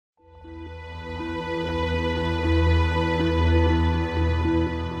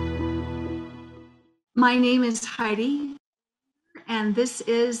My name is Heidi, and this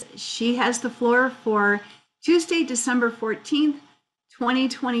is She Has the Floor for Tuesday, December 14th,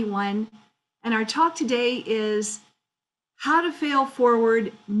 2021. And our talk today is How to Fail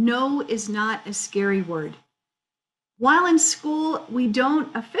Forward. No is not a scary word. While in school, we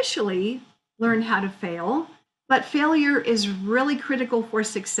don't officially learn how to fail, but failure is really critical for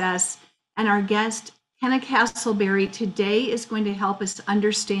success. And our guest, Kenna Castleberry, today is going to help us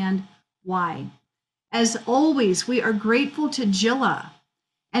understand why. As always, we are grateful to JILA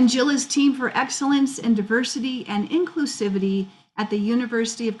and JILA's team for excellence in diversity and inclusivity at the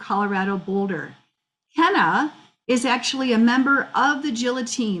University of Colorado Boulder. Kenna is actually a member of the JILA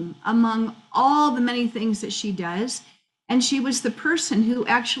team among all the many things that she does. And she was the person who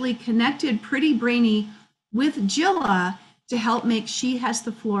actually connected Pretty Brainy with JILA to help make She Has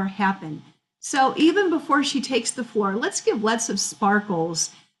the Floor happen. So even before she takes the floor, let's give lots of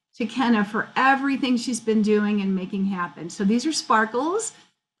sparkles to Kenna for everything she's been doing and making happen. So these are sparkles.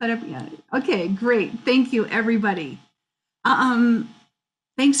 Okay, great. Thank you, everybody.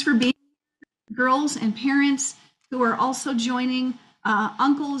 Thanks for being here, girls and parents who are also joining,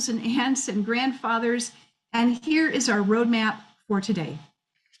 uncles and aunts and grandfathers. And here is our roadmap for today.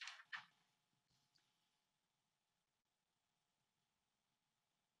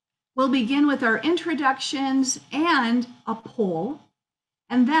 We'll begin with our introductions and a poll.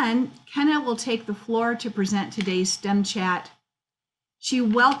 And then Kenna will take the floor to present today's STEM chat. She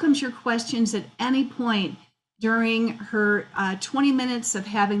welcomes your questions at any point during her 20 minutes of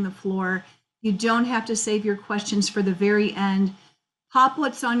having the floor. You don't have to save your questions for the very end. Pop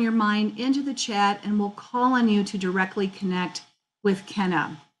what's on your mind into the chat and we'll call on you to directly connect with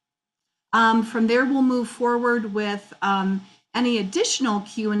Kenna. From there, we'll move forward with any additional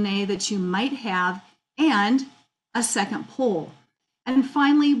Q&A that you might have and a second poll. And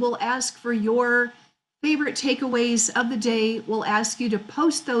finally, we'll ask for your favorite takeaways of the day. We'll ask you to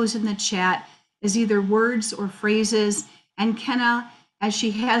post those in the chat as either words or phrases. And Kenna, as she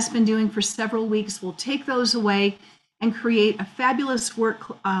has been doing for several weeks, will take those away and create a fabulous word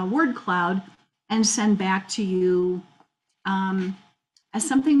cloud and send back to you as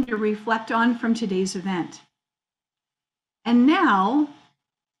something to reflect on from today's event. And now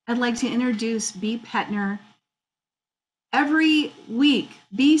I'd like to introduce Bea Petner. Every week,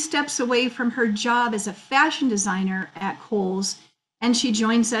 Bea steps away from her job as a fashion designer at Kohl's, and she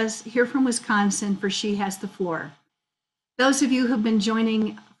joins us here from Wisconsin for She Has the Floor. Those of you who've been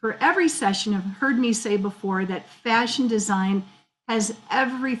joining for every session have heard me say before that fashion design has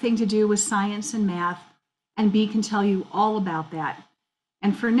everything to do with science and math, and Bea can tell you all about that.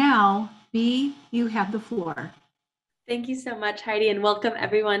 And for now, Bea, you have the floor. Thank you so much, Heidi, and welcome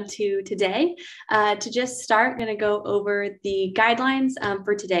everyone to today. To just start, I'm going to go over the guidelines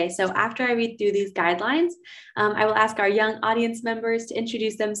for today. So after I read through these guidelines, I will ask our young audience members to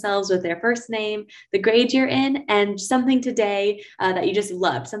introduce themselves with their first name, the grade you're in, and something today that you just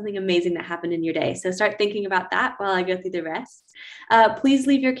loved, something amazing that happened in your day. So start thinking about that while I go through the rest. Please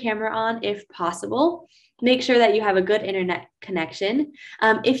leave your camera on if possible. Make sure that you have a good internet connection.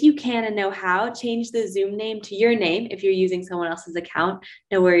 If you can and know how, change the Zoom name to your name if you're using someone else's account.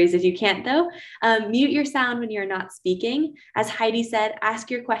 No worries if you can't though. Mute your sound when you're not speaking. As Heidi said,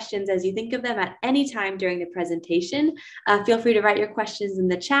 ask your questions as you think of them at any time during the presentation. Feel free to write your questions in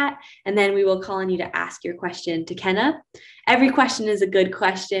the chat and then we will call on you to ask your question to Kenna. Every question is a good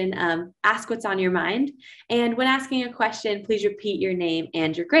question. Ask what's on your mind. And when asking a question, please repeat your name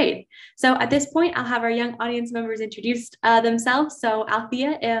and your grade. So at this point, I'll have our young audience members introduce themselves. So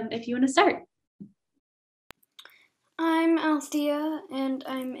Althea, if you want to start. I'm Althea and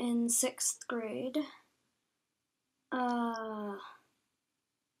I'm in 6th grade. And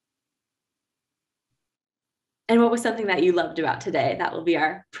what was something that you loved about today? That will be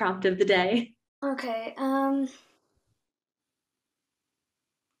our prompt of the day. Okay,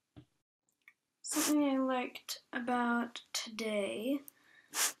 something I liked about today,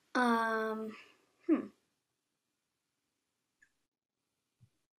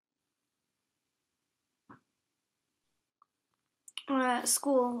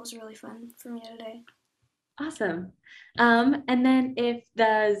 school was really fun for me today. Awesome. And then if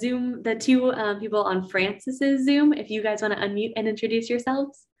the two people on Francis's Zoom, if you guys want to unmute and introduce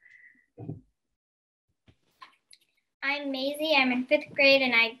yourselves. I'm Maisie, I'm in 5th grade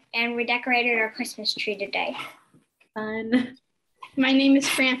and we decorated our Christmas tree today. Fun. My name is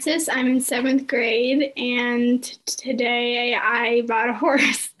Francis, I'm in 7th grade and today I bought a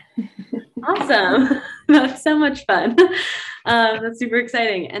horse. Awesome. That's so much fun. That's super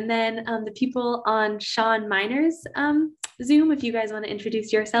exciting. And then the people on Sean Minor's Zoom, if you guys want to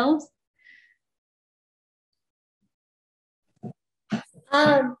introduce yourselves.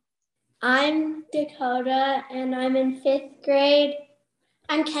 I'm Dakota and I'm in 5th grade.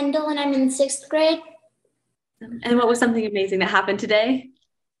 I'm Kendall and I'm in 6th grade. And what was something amazing that happened today?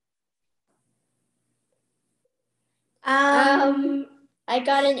 I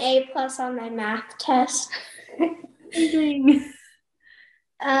got an A+ on my math test. Amazing.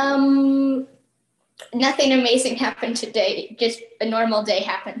 Nothing amazing happened today. Just a normal day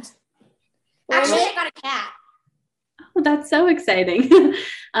happened. Actually, I got a cat. Oh, that's so exciting.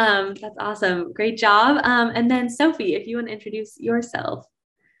 That's awesome. Great job. And then Sophie, if you want to introduce yourself.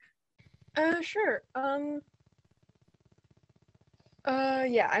 Sure.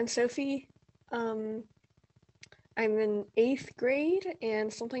 Yeah, I'm Sophie. I'm in 8th grade,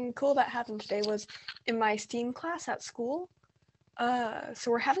 and something cool that happened today was in my STEAM class at school.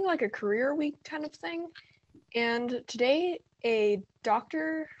 So we're having like a career week kind of thing. And today a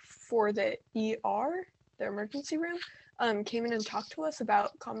doctor for the ER, the emergency room, came in and talked to us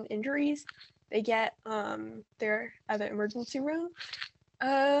about common injuries they get there at the emergency room.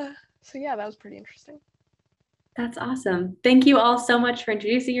 So yeah, that was pretty interesting. That's awesome. Thank you all so much for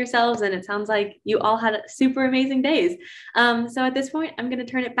introducing yourselves. And it sounds like you all had super amazing days. So at this point, I'm going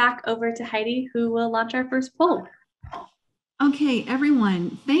to turn it back over to Heidi, who will launch our first poll. Okay,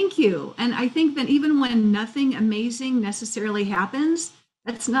 everyone, thank you. And I think that even when nothing amazing necessarily happens,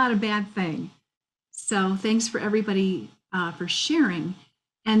 that's not a bad thing. So thanks for everybody for sharing.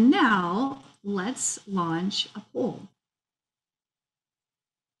 And now let's launch a poll.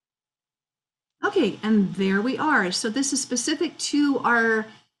 Okay, and there we are. So this is specific to our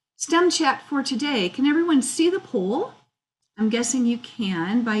STEM chat for today. Can everyone see the poll? I'm guessing you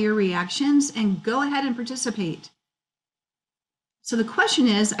can by your reactions, and go ahead and participate. So the question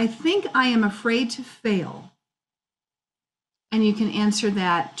is, I think I am afraid to fail. And you can answer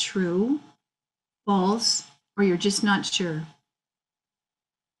that true, false, or you're just not sure.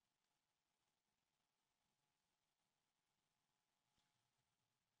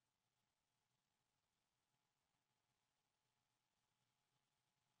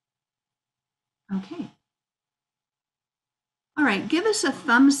 Okay. All right, give us a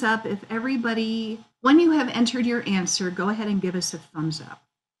thumbs up if everybody, when you have entered your answer, go ahead and give us a thumbs up.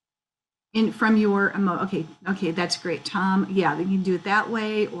 From your okay, that's great, Tom. Yeah, you can do it that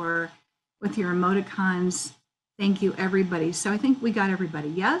way or with your emoticons. Thank you, everybody. So I think we got everybody,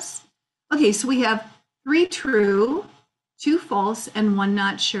 yes? Okay, so we have 3 true, 2 false, and 1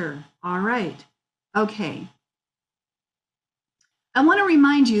 not sure. All right, okay. I want to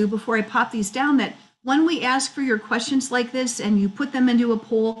remind you before I pop these down that when we ask for your questions like this and you put them into a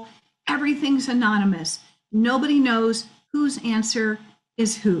poll, everything's anonymous. Nobody knows whose answer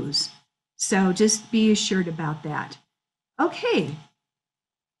is whose. So just be assured about that. Okay.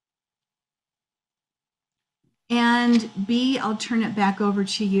 And B, I'll turn it back over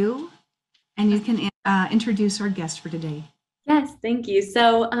to you and you can introduce our guest for today. Yes, thank you.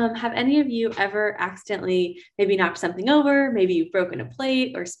 So have any of you ever accidentally maybe knocked something over? Maybe you've broken a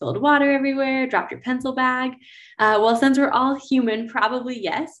plate or spilled water everywhere, dropped your pencil bag? Well, since we're all human, probably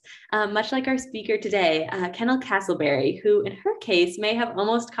yes. Much like our speaker today, Kenna Castleberry, who in her case may have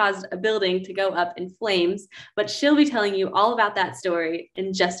almost caused a building to go up in flames, but she'll be telling you all about that story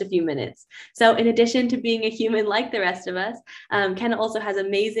in just a few minutes. So in addition to being a human like the rest of us, Kenna also has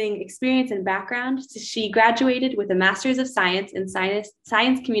amazing experience and background. So she graduated with a Master's of Science in Science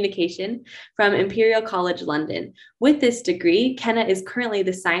Communication from Imperial College London. With this degree, Kenna is currently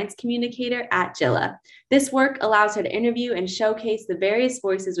the science communicator at JILA. This work allows her to interview and showcase the various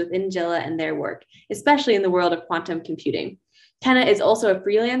voices within JILA and their work, especially in the world of quantum computing. Kenna is also a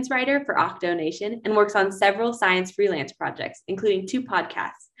freelance writer for Octo Nation and works on several science freelance projects, including 2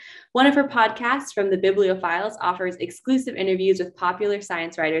 podcasts. One of her podcasts, From the Bibliophiles, offers exclusive interviews with popular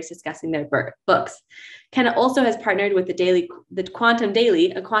science writers discussing their books. Kenna also has partnered with the Quantum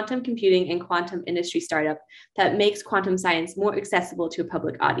Daily, a quantum computing and quantum industry startup that makes quantum science more accessible to a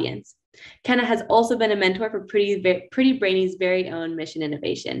public audience. Kenna has also been a mentor for Pretty Brainy's very own Mission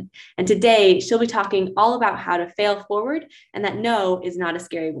Innovation. And today she'll be talking all about how to fail forward and that no is not a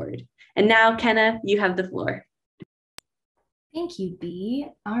scary word. And now, Kenna, you have the floor. Thank you, Bea.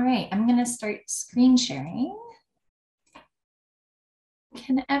 All right, I'm going to start screen sharing.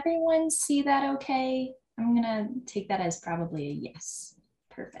 Can everyone see that okay? I'm going to take that as probably a yes.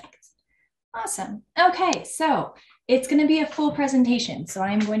 Perfect. Awesome. Okay, so it's going to be a full presentation. So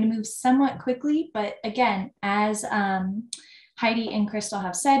I'm going to move somewhat quickly, but again, as Heidi and Crystal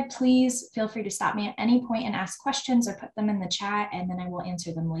have said, please feel free to stop me at any point and ask questions or put them in the chat, and then I will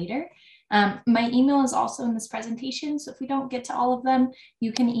answer them later. My email is also in this presentation, so if we don't get to all of them,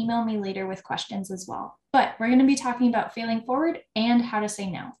 you can email me later with questions as well. but we're going to be talking about failing forward and how to say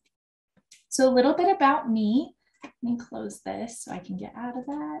no. So a little bit about me. Let me close this so I can get out of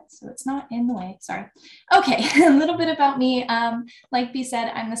that so it's not in the way. Sorry. Okay, a little bit about me. Like B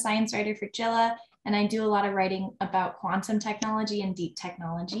said, I'm the science writer for JILA, and I do a lot of writing about quantum technology and deep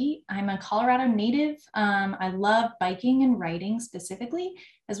technology. I'm a Colorado native. I love biking and writing specifically,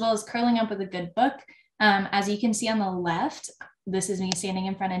 as well as curling up with a good book. As you can see on the left, this is me standing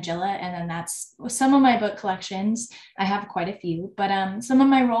in front of JILA, and then that's some of my book collections. I have quite a few, but some of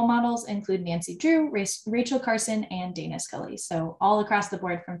my role models include Nancy Drew, Rachel Carson, and Dana Scully. So all across the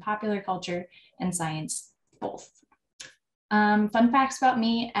board, from popular culture and science, both. Fun facts about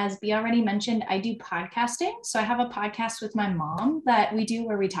me, as B already mentioned, I do podcasting. So I have a podcast with my mom that we do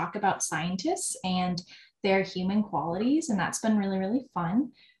where we talk about scientists and their human qualities, and that's been really, really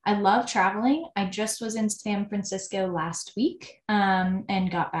fun. I love traveling. I just was in San Francisco last week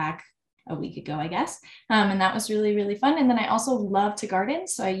and got back a week ago, I guess. And that was really, really fun. And then I also love to garden.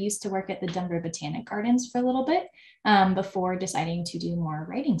 So I used to work at the Denver Botanic Gardens for a little bit before deciding to do more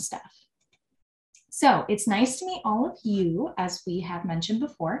writing stuff. So it's nice to meet all of you, as we have mentioned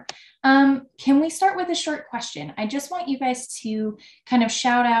before. Can we start with a short question? I just want you guys to kind of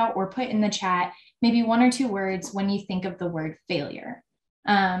shout out or put in the chat maybe 1 or 2 words when you think of the word failure.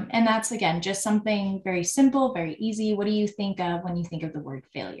 And that's, again, just something very simple, very easy. What do you think of when you think of the word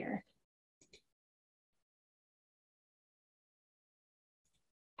failure?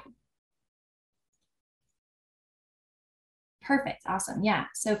 Perfect. Awesome. Yeah.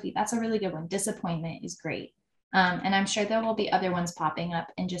 Sophie, that's a really good one. Disappointment is great. And I'm sure there will be other ones popping up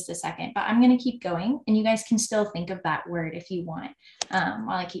in just a second, but I'm going to keep going, and you guys can still think of that word if you want while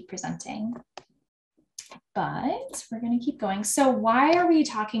I keep presenting. But we're going to keep going. So why are we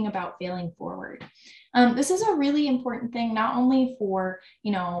talking about failing forward? This is a really important thing, not only for,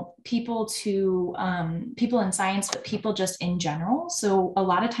 people in science, but people just in general. So a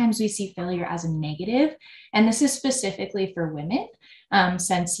lot of times we see failure as a negative, and this is specifically for women.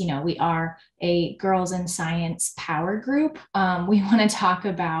 Since, we are a girls in science power group, we want to talk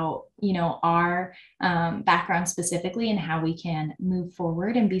about, our background specifically and how we can move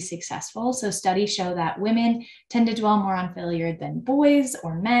forward and be successful. So studies show that women tend to dwell more on failure than boys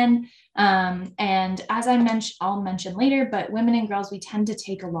or men. And as I'll mention later, but women and girls, we tend to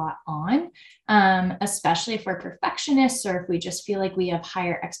take a lot on, especially if we're perfectionists or if we just feel like we have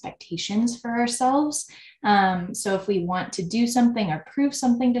higher expectations for ourselves. So if we want to do something or prove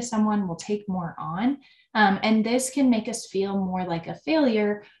something to someone, we'll take more on. And this can make us feel more like a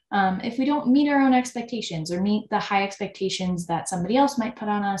failure if we don't meet our own expectations or meet the high expectations that somebody else might put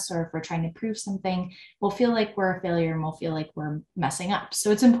on us, or if we're trying to prove something, we'll feel like we're a failure and we'll feel like we're messing up.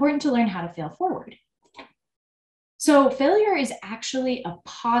 So it's important to learn how to fail forward. So failure is actually a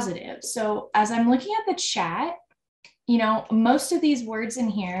positive. So as I'm looking at the chat, most of these words in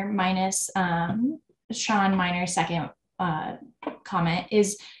here, minus Sean Miner's second comment,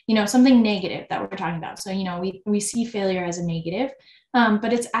 is, something negative that we're talking about. So, we see failure as a negative,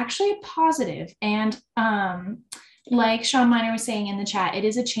 but it's actually a positive. And like Sean Miner was saying in the chat, it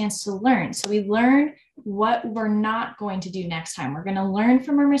is a chance to learn. So we learn what we're not going to do next time. We're going to learn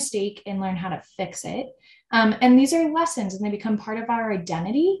from our mistake and learn how to fix it. And these are lessons, and they become part of our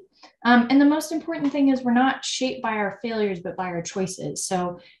identity. And the most important thing is we're not shaped by our failures, but by our choices.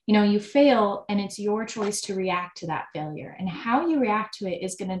 So, you fail, and it's your choice to react to that failure. And how you react to it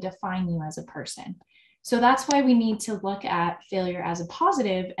is going to define you as a person. So that's why we need to look at failure as a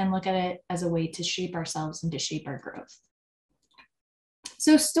positive and look at it as a way to shape ourselves and to shape our growth.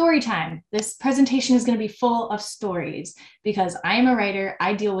 So story time. This presentation is going to be full of stories because I am a writer.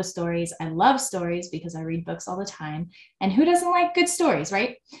 I deal with stories. I love stories because I read books all the time. And who doesn't like good stories,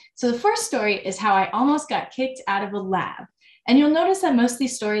 right? So the first story is how I almost got kicked out of a lab. And you'll notice that most of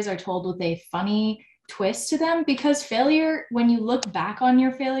these stories are told with a funny twist to them, because failure, when you look back on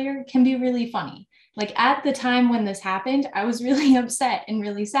your failure, can be really funny. Like at the time when this happened, I was really upset and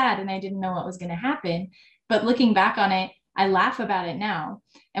really sad, and I didn't know what was going to happen. But looking back on it, I laugh about it now.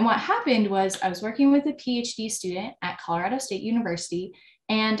 And what happened was I was working with a PhD student at Colorado State University,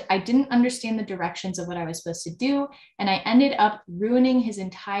 and I didn't understand the directions of what I was supposed to do. And I ended up ruining his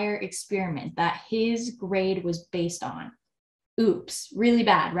entire experiment that his grade was based on. Oops, really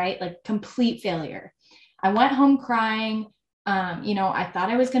bad, right? Like complete failure. I went home crying. I thought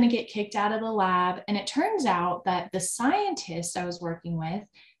I was going to get kicked out of the lab. And it turns out that the scientist I was working with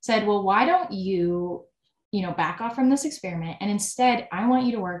said, well, why don't you back off from this experiment. And instead, I want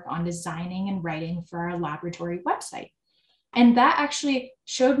you to work on designing and writing for our laboratory website. And that actually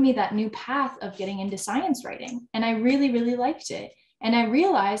showed me that new path of getting into science writing. And I really, really liked it. And I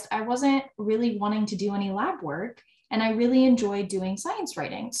realized I wasn't really wanting to do any lab work, and I really enjoyed doing science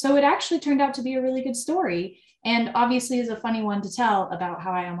writing. So it actually turned out to be a really good story, and obviously is a funny one to tell about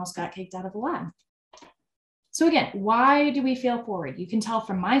how I almost got kicked out of the lab. So again, why do we fail forward? You can tell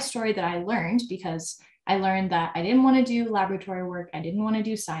from my story that I learned, because I learned that I didn't want to do laboratory work. I didn't want to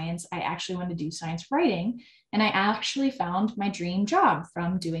do science. I actually wanted to do science writing. And I actually found my dream job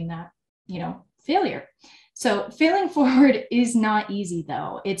from doing that, failure. So failing forward is not easy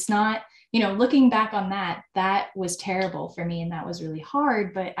though. It's not, looking back on that was terrible for me and that was really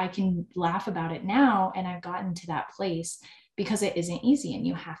hard, but I can laugh about it now. And I've gotten to that place because it isn't easy and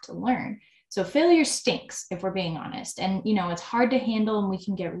you have to learn. So failure stinks, if we're being honest. And, it's hard to handle and we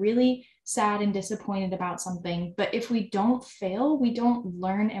can get really sad and disappointed about something. But if we don't fail, we don't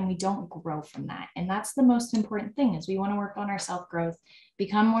learn and we don't grow from that. And that's the most important thing, is we want to work on our self-growth,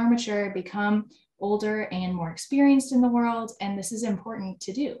 become more mature, become older and more experienced in the world. And this is important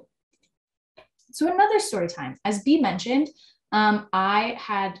to do. So another story time, as Bea mentioned, I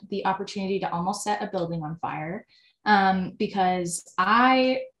had the opportunity to almost set a building on fire because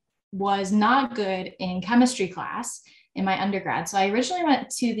I was not good in chemistry class in my undergrad. So I originally went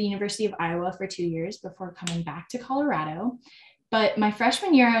to the University of Iowa for 2 years before coming back to Colorado. But my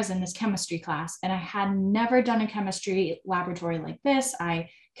freshman year, I was in this chemistry class and I had never done a chemistry laboratory like this. I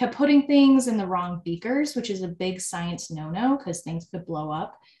kept putting things in the wrong beakers, which is a big science no-no because things could blow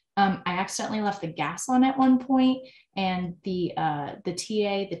up. I accidentally left the gas on at one point, and the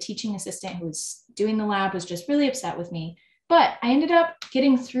TA, the teaching assistant who was doing the lab, was just really upset with me. But I ended up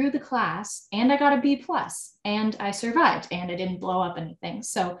getting through the class and I got a B+ and I survived and I didn't blow up anything.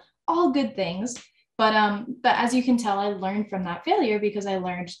 So all good things. But as you can tell, I learned from that failure because I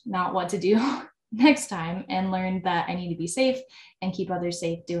learned not what to do next time and learned that I need to be safe and keep others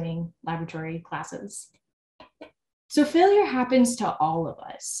safe doing laboratory classes. So failure happens to all of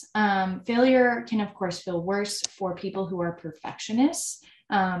us. Failure can, of course, feel worse for people who are perfectionists.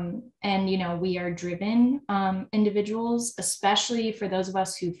 And, we are driven individuals, especially for those of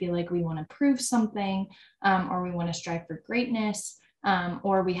us who feel like we want to prove something or we want to strive for greatness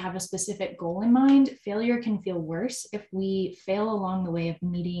or we have a specific goal in mind. Failure can feel worse if we fail along the way of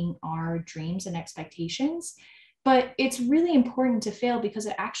meeting our dreams and expectations. But it's really important to fail because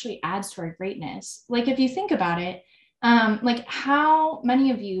it actually adds to our greatness. Like if you think about it, like how many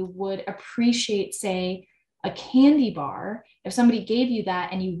of you would appreciate, say, a candy bar if somebody gave you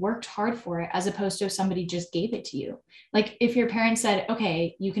that and you worked hard for it, as opposed to if somebody just gave it to you? Like if your parents said,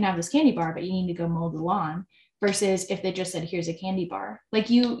 okay, you can have this candy bar, but you need to go mow the lawn, versus if they just said, here's a candy bar. Like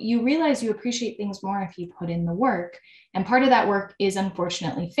you realize you appreciate things more if you put in the work. And part of that work is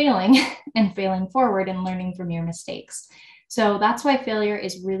unfortunately failing and failing forward and learning from your mistakes. So that's why failure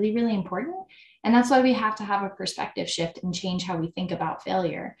is really, really important. And that's why we have to have a perspective shift and change how we think about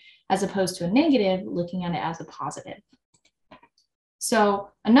failure, as opposed to a negative, looking at it as a positive. So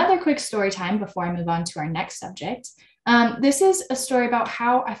another quick story time before I move on to our next subject. This is a story about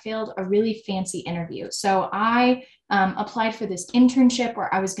how I failed a really fancy interview. So I applied for this internship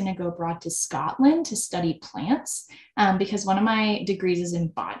where I was going to go abroad to Scotland to study plants because one of my degrees is in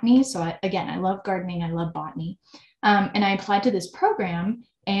botany. So I love gardening, I love botany. And I applied to this program.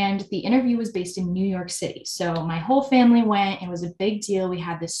 And the interview was based in New York City. So my whole family went. It was a big deal. We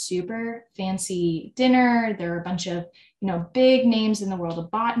had this super fancy dinner. There were a bunch of, big names in the world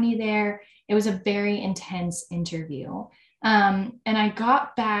of botany there. It was a very intense interview. And I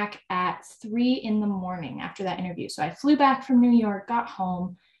got back at 3 a.m. after that interview. So I flew back from New York, got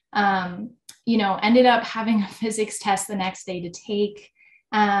home, ended up having a physics test the next day to take.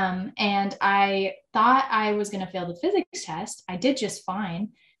 And I thought I was going to fail the physics test. I did just fine,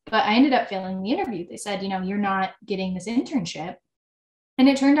 but I ended up failing the interview. They said, you're not getting this internship. And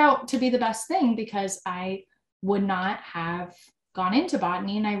it turned out to be the best thing because I would not have gone into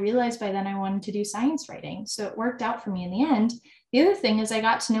botany. And I realized by then I wanted to do science writing. So it worked out for me in the end. The other thing is I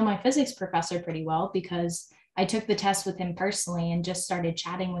got to know my physics professor pretty well because I took the test with him personally and just started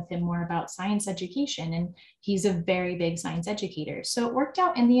chatting with him more about science education. And he's a very big science educator. So it worked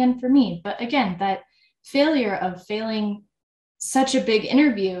out in the end for me. But again, that failure of failing such a big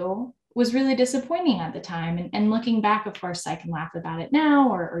interview was really disappointing at the time. And looking back, of course, I can laugh about it now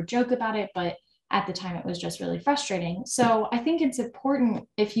or joke about it, but at the time it was just really frustrating. So I think it's important,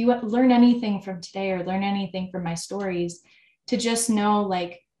 if you learn anything from today or learn anything from my stories, to just know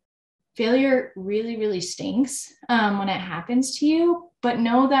like failure really, really stinks when it happens to you, but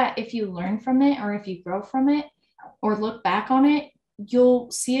know that if you learn from it or if you grow from it or look back on it,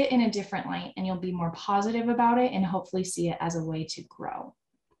 you'll see it in a different light and you'll be more positive about it and hopefully see it as a way to grow.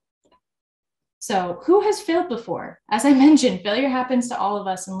 So who has failed before? As I mentioned, failure happens to all of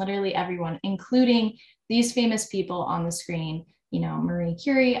us and literally everyone, including these famous people on the screen, Marie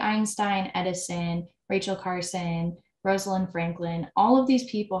Curie, Einstein, Edison, Rachel Carson, Rosalind Franklin. All of these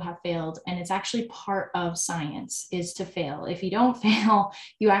people have failed, and it's actually part of science is to fail. If you don't fail,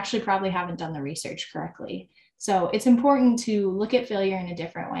 you actually probably haven't done the research correctly. So it's important to look at failure in a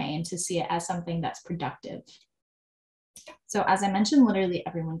different way and to see it as something that's productive. So as I mentioned, literally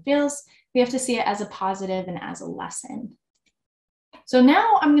everyone fails. We have to see it as a positive and as a lesson. So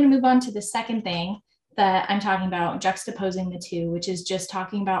now I'm going to move on to the second thing that I'm talking about, juxtaposing the two, which is just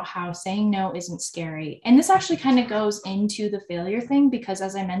talking about how saying no isn't scary. And this actually kind of goes into the failure thing because,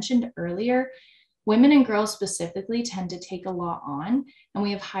 as I mentioned earlier, women and girls specifically tend to take a lot on, and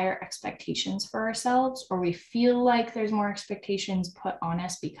we have higher expectations for ourselves, or we feel like there's more expectations put on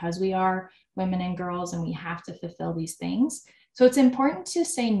us because we are women and girls and we have to fulfill these things. So it's important to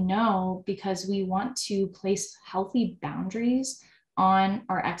say no because we want to place healthy boundaries on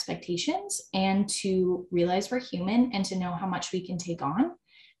our expectations and to realize we're human and to know how much we can take on.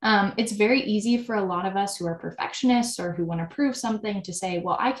 It's very easy for a lot of us who are perfectionists or who want to prove something to say,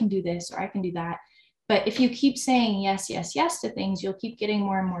 well, I can do this or I can do that. But if you keep saying yes, yes, yes to things, you'll keep getting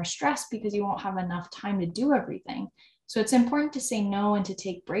more and more stressed because you won't have enough time to do everything. So it's important to say no and to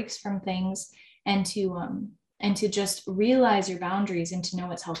take breaks from things and to just realize your boundaries and to know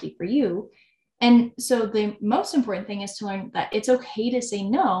what's healthy for you. And so the most important thing is to learn that it's okay to say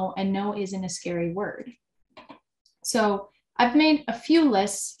no, and no isn't a scary word. So I've made a few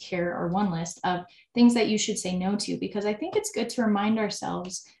lists here, or one list of things that you should say no to, because I think it's good to remind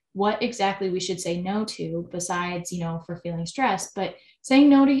ourselves what exactly we should say no to besides, for feeling stressed. But saying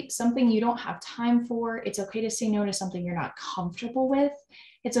no to something you don't have time for, it's okay to say no to something you're not comfortable with.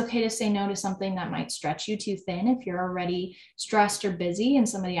 It's okay to say no to something that might stretch you too thin. If you're already stressed or busy and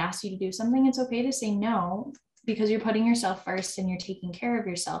somebody asks you to do something, it's okay to say no because you're putting yourself first and you're taking care of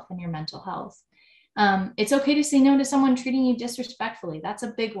yourself and your mental health. It's okay to say no to someone treating you disrespectfully. That's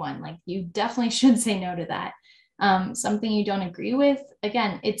a big one. Like, you definitely should say no to that. Something you don't agree with.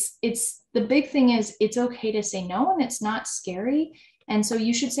 Again, it's the big thing is it's okay to say no, and it's not scary. And so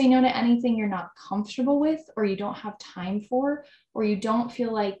you should say no to anything you're not comfortable with, or you don't have time for, or you don't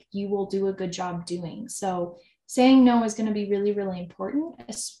feel like you will do a good job doing. So saying no is going to be really, really important,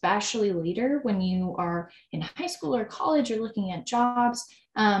 especially later when you are in high school or college or looking at jobs.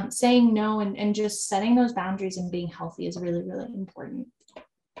 Saying no and just setting those boundaries and being healthy is really, really important.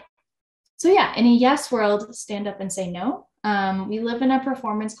 So yeah, in a yes world, stand up and say no. We live in a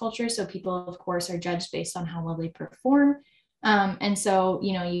performance culture, so people, of course, are judged based on how well they perform. And so,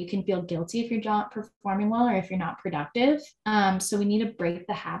 you can feel guilty if you're not performing well or if you're not productive. So we need to break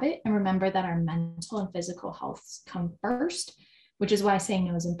the habit and remember that our mental and physical health come first, which is why saying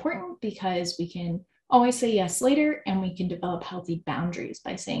no is important, because we can always say yes later, and we can develop healthy boundaries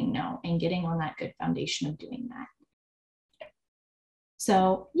by saying no and getting on that good foundation of doing that.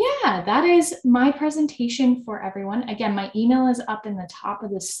 So yeah, that is my presentation for everyone. Again, my email is up in the top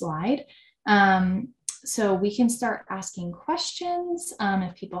of the slide. So we can start asking questions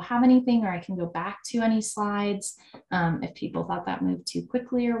if people have anything, or I can go back to any slides if people thought that moved too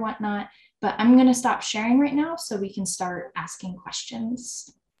quickly or whatnot. But I'm going to stop sharing right now so we can start asking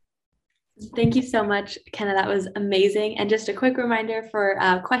questions. Thank you so much, Kenna. That was amazing. And just a quick reminder for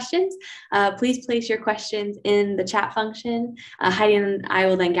questions, please place your questions in the chat function. Heidi and I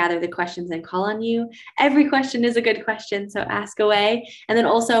will then gather the questions and call on you. Every question is a good question, so ask away. And then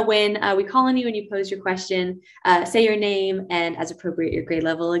also when we call on you and you pose your question, say your name and, as appropriate, your grade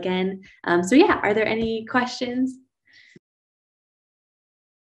level again. So yeah, are there any questions?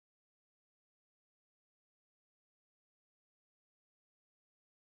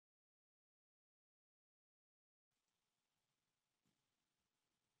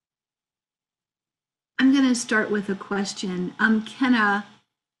 I'm going to start with a question. Kenna,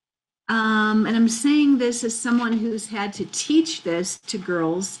 and I'm saying this as someone who's had to teach this to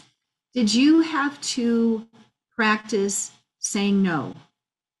girls. Did you have to practice saying no?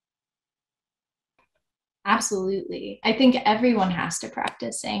 Absolutely. I think everyone has to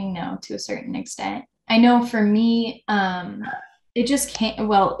practice saying no to a certain extent. I know for me, it just came,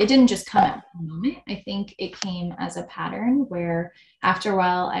 well, it didn't just come at the moment. I think it came as a pattern where after a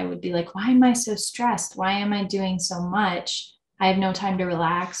while I would be like, why am I so stressed? Why am I doing so much? I have no time to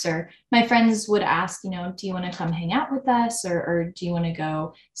relax. Or my friends would ask, do you want to come hang out with us? Or do you want to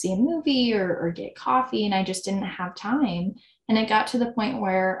go see a movie or get coffee? And I just didn't have time. And it got to the point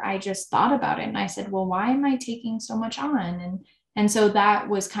where I just thought about it and I said, well, why am I taking so much on? And so that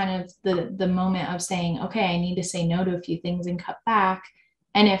was kind of the moment of saying, okay, I need to say no to a few things and cut back.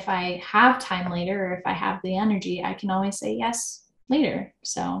 And if I have time later, or if I have the energy, I can always say yes later.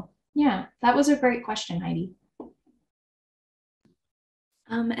 So yeah, that was a great question, Heidi.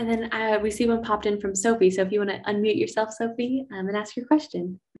 And then we see one popped in from Sophie. So if you want to unmute yourself, Sophie, and ask your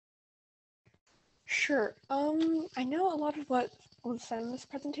question. Sure. I know a lot of what was said in this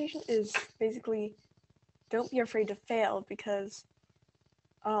presentation is basically don't be afraid to fail, because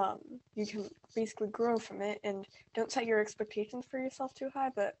you can basically grow from it, and don't set your expectations for yourself too high.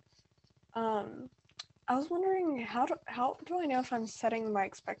 But I was wondering, how do I know if I'm setting my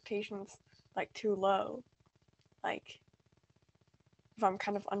expectations like too low? Like if I'm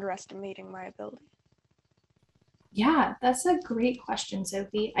kind of underestimating my ability? Yeah, that's a great question,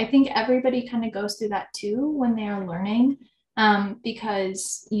 Sophie. I think everybody kind of goes through that too when they are learning,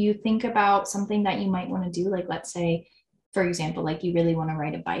 because you think about something that you might want to do. Like, let's say, for example, like you really want to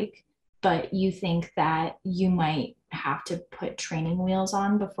ride a bike, but you think that you might have to put training wheels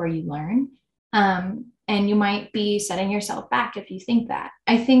on before you learn. And you might be setting yourself back if you think that.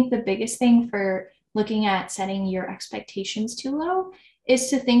 I think the biggest thing for looking at setting your expectations too low is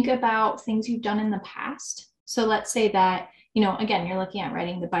to think about things you've done in the past. So let's say that, again, you're looking at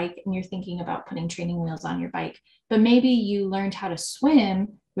riding the bike and you're thinking about putting training wheels on your bike, but maybe you learned how to swim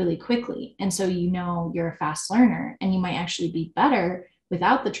really quickly. And so you're a fast learner and you might actually be better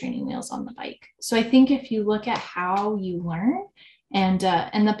without the training wheels on the bike. So I think if you look at how you learn and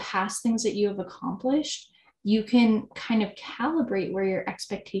the past things that you have accomplished, you can kind of calibrate where your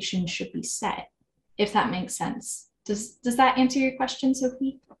expectations should be set, if that makes sense. Does that answer your question,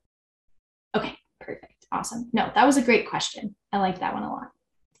 Sophie? Okay, perfect. Awesome. No, that was a great question. I like that one a lot.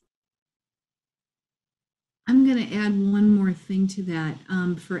 I'm going to add one more thing to that.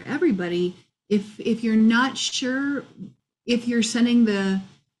 For everybody, if you're not sure if you're setting the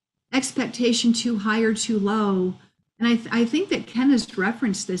expectation too high or too low, and I think that Kenna's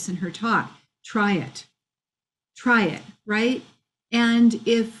referenced this in her talk, try it, right? And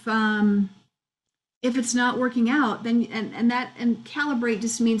if it's not working out, then and calibrate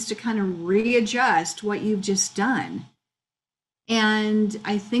just means to kind of readjust what you've just done. And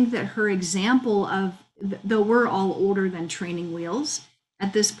I think that her example of, though we're all older than training wheels,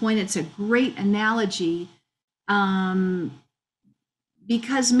 at this point, it's a great analogy,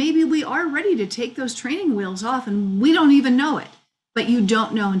 because maybe we are ready to take those training wheels off and we don't even know it, but you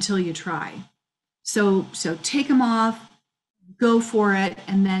don't know until you try. So take them off, go for it,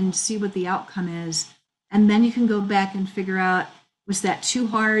 and then see what the outcome is. And then you can go back and figure out, was that too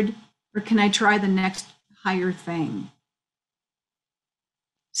hard, or can I try the next higher thing?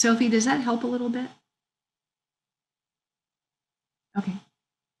 Sophie, does that help a little bit? Okay.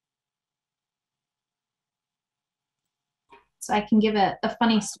 So I can give a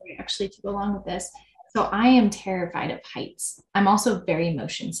funny story actually to go along with this. So I am terrified of heights. I'm also very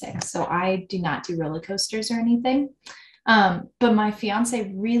motion sick, so I do not do roller coasters or anything. But my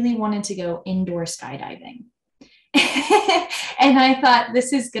fiance really wanted to go indoor skydiving. And I thought,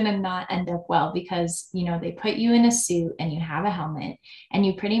 this is going to not end up well, because, they put you in a suit and you have a helmet and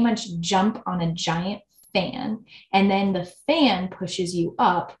you pretty much jump on a giant fan. And then the fan pushes you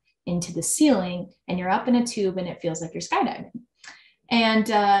up into the ceiling and you're up in a tube and it feels like you're skydiving.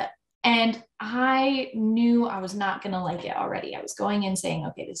 And I knew I was not going to like it already. I was going in saying,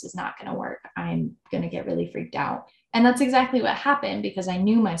 okay, this is not going to work. I'm going to get really freaked out. And that's exactly what happened, because I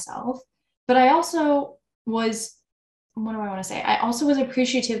knew myself. But I also was, what do I want to say? I also was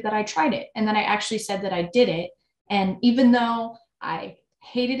appreciative that I tried it and that I actually said that I did it. And even though I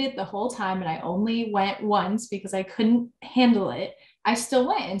hated it the whole time and I only went once because I couldn't handle it, I still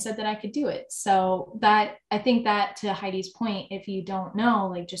went and said that I could do it. So that, I think that, to Heidi's point, if you don't know,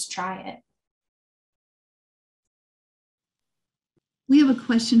 like, just try it. We have a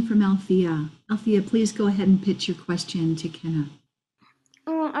question from Althea. Althea, please go ahead and pitch your question to Kenna.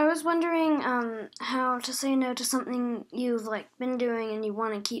 Well, I was wondering how to say no to something you've been doing and you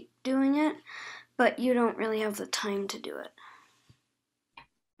want to keep doing it, but you don't really have the time to do it.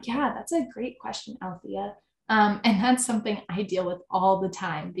 Yeah, that's a great question, Althea. And that's something I deal with all the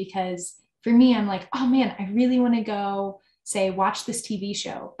time, because for me, I'm like, oh man, I really want to go, say, watch this TV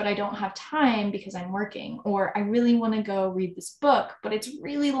show, but I don't have time because I'm working. Or I really want to go read this book, but it's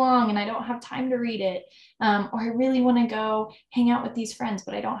really long and I don't have time to read it. Or I really want to go hang out with these friends,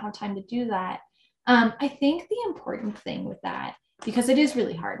 but I don't have time to do that. I think the important thing with that, because it is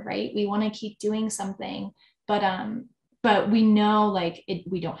really hard, right? We want to keep doing something, but we know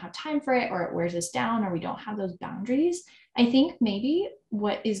we don't have time for it, or it wears us down, or we don't have those boundaries. I think maybe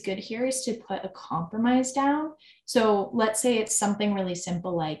what is good here is to put a compromise down. So let's say it's something really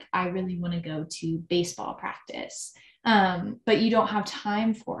simple, like I really want to go to baseball practice, but you don't have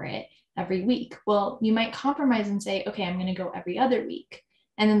time for it every week. Well, you might compromise and say, okay, I'm going to go every other week.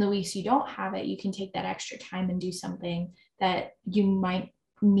 And then the weeks you don't have it, you can take that extra time and do something that you might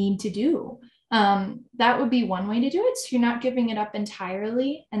need to do. That would be one way to do it. So you're not giving it up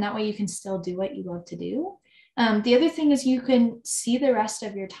entirely, and that way you can still do what you love to do. The other thing is you can see the rest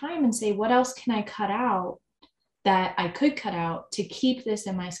of your time and say, what else can I cut out that I could cut out to keep this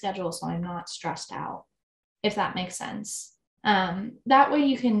in my schedule so I'm not stressed out, if that makes sense. That way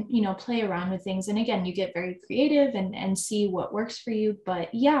you can, play around with things. And again, you get very creative and see what works for you. But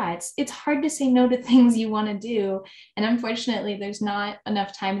yeah, it's hard to say no to things you want to do. And unfortunately, there's not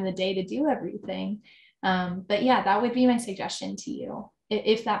enough time in the day to do everything. But yeah, that would be my suggestion to you,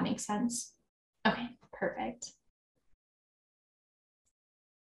 if that makes sense. Okay, perfect.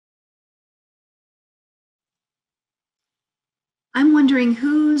 I'm wondering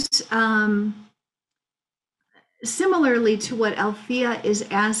who's, similarly to what Althea is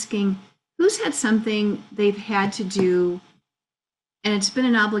asking, who's had something they've had to do and it's been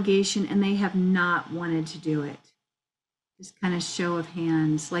an obligation and they have not wanted to do it? Just kind of show of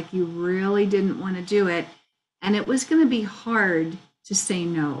hands, like you really didn't want to do it and it was going to be hard to say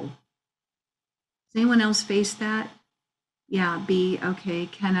no. Does anyone else face that? Yeah, B, okay.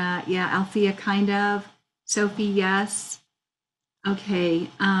 Kenna, yeah. Althea, kind of. Sophie, yes. Okay,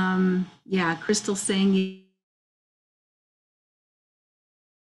 yeah, Crystal saying.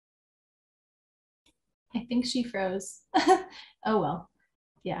 I think she froze. Oh well,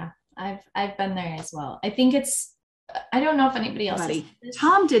 yeah, I've been there as well. I think I don't know if anybody else.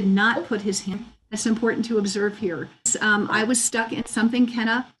 Tom did not put his hand. That's important to observe here. I was stuck in something,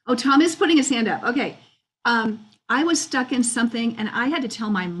 Kenna. Oh, Tom is putting his hand up. Okay, I was stuck in something and I had to tell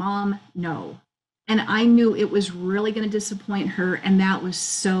my mom no. And I knew it was really going to disappoint her. And that was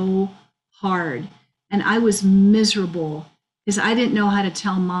so hard. And I was miserable because I didn't know how to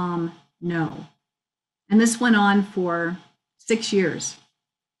tell mom no. And this went on for 6 years.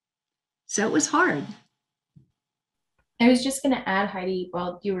 So it was hard. I was just going to add, Heidi,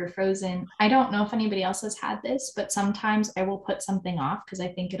 while you were frozen, I don't know if anybody else has had this, but sometimes I will put something off because I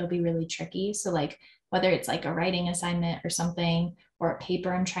think it'll be really tricky. So like whether it's like a writing assignment or something, or a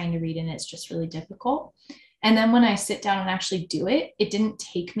paper I'm trying to read and it's just really difficult. And then when I sit down and actually do it, it didn't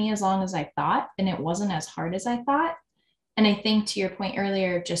take me as long as I thought, and it wasn't as hard as I thought. And I think to your point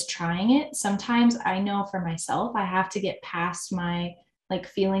earlier, just trying it, sometimes I know for myself, I have to get past my like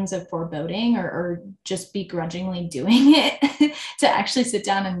feelings of foreboding or just begrudgingly doing it to actually sit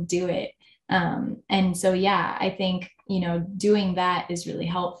down and do it. And so, yeah, I think, doing that is really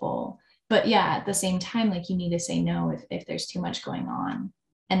helpful. But yeah, at the same time, like you need to say no if there's too much going on,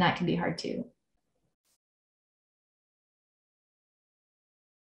 and that can be hard too.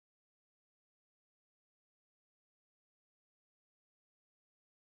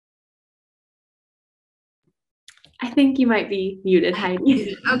 I think you might be muted,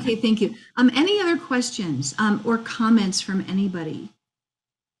 Heidi. Okay, thank you. Any other questions or comments from anybody?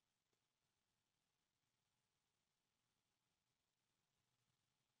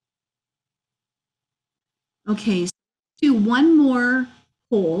 Okay, so do one more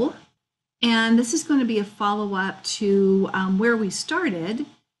poll, and this is going to be a follow-up to where we started.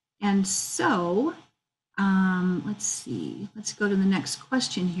 And so let's see, let's go to the next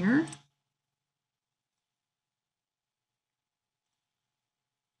question here.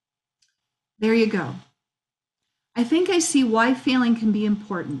 There you go. I think I see why failing can be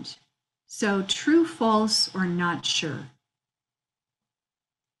important. So true, false, or not sure.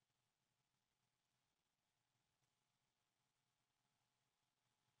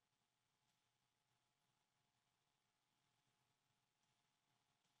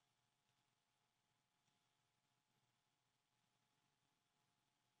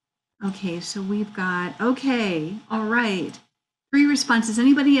 Okay, so we've got, okay, all right. 3 responses.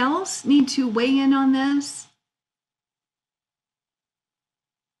 Anybody else need to weigh in on this?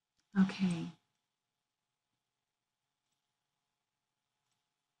 Okay.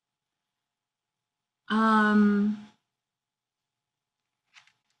 One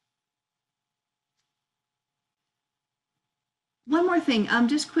more thing,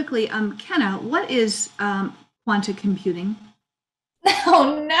 just quickly, Kenna, what is quantum computing?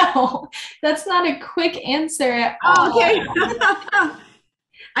 Oh no, that's not a quick answer at all. Okay.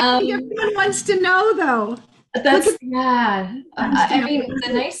 I think everyone wants to know though. Yeah. I mean,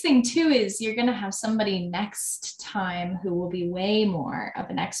 the nice thing too is you're going to have somebody next time who will be way more of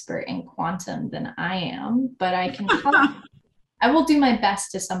an expert in quantum than I am, but I will do my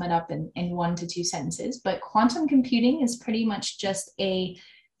best to sum it up in 1 to 2 sentences. But quantum computing is pretty much just a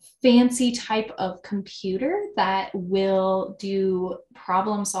fancy type of computer that will do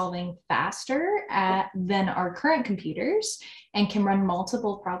problem solving faster than our current computers and can run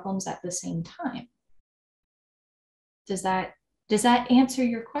multiple problems at the same time. Does that answer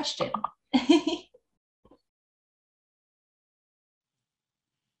your question?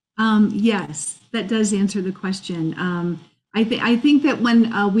 Yes, that does answer the question. I think that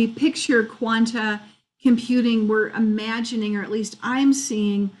when we picture quanta computing, we're imagining, or at least I'm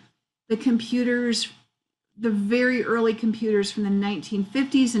seeing, the computers, the very early computers from the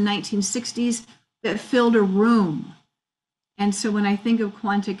 1950s and 1960s that filled a room. And so when I think of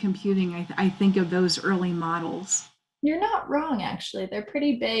quantum computing, I think of those early models. You're not wrong, actually. They're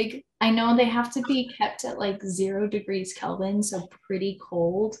pretty big. I know they have to be kept at like 0 degrees Kelvin, so pretty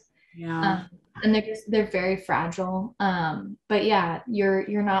cold. Yeah. And they're very fragile. But yeah,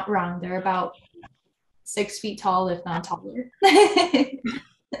 you're not wrong. They're about 6 feet tall, if not taller.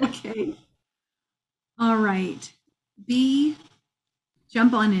 Okay. All right. B,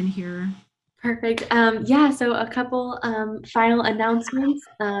 jump on in here. Perfect. Yeah, so a couple final announcements.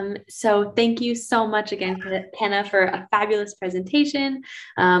 So thank you so much again, Kenna, for a fabulous presentation,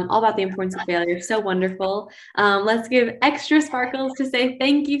 all about the importance of failure. So wonderful. Let's give extra sparkles to say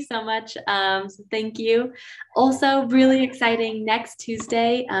thank you so much. So thank you. Also, really exciting next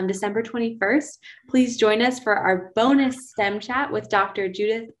Tuesday, December 21st. Please join us for our bonus STEM chat with Dr.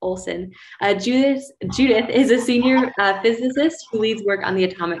 Judith Olson. Judith is a senior physicist who leads work on the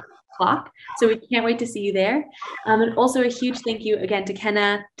atomic clock. So we can't wait to see you there. And also a huge thank you again to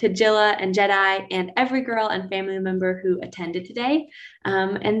Kenna, to JILA and JEDI, and every girl and family member who attended today.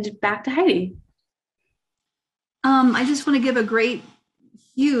 And back to Heidi. I just want to give a great,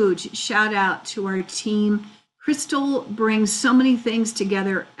 huge shout out to our team. Crystal brings so many things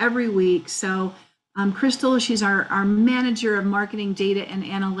together every week. So Crystal, she's our manager of marketing, data, and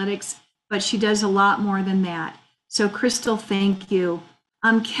analytics, but she does a lot more than that. So Crystal, thank you.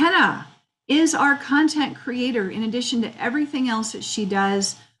 Kenna is our content creator in addition to everything else that she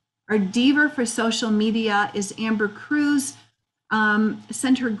does. Our diva for social media is Amber Cruz.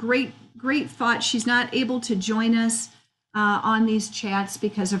 Sent her great thought. She's not able to join us on these chats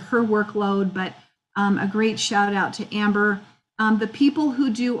because of her workload, but a great shout out to Amber. The people who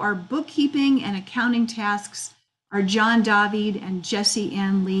do our bookkeeping and accounting tasks are John David and Jessie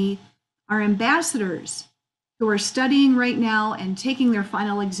Ann Lee. Our ambassadors who are studying right now and taking their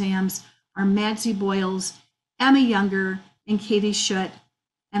final exams are Madsy Boyles, Emma Younger, and Katie Schutt.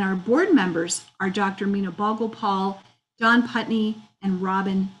 And our board members are Dr. Mina Bogopal, Don Putney, and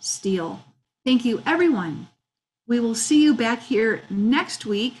Robin Steele. Thank you, everyone. We will see you back here next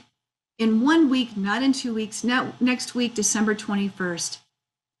week, in 1 week, not in 2 weeks, next week, December 21st.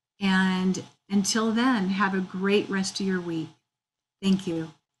 And until then, have a great rest of your week. Thank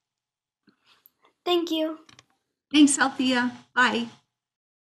you. Thank you. Thanks, Althea. Bye.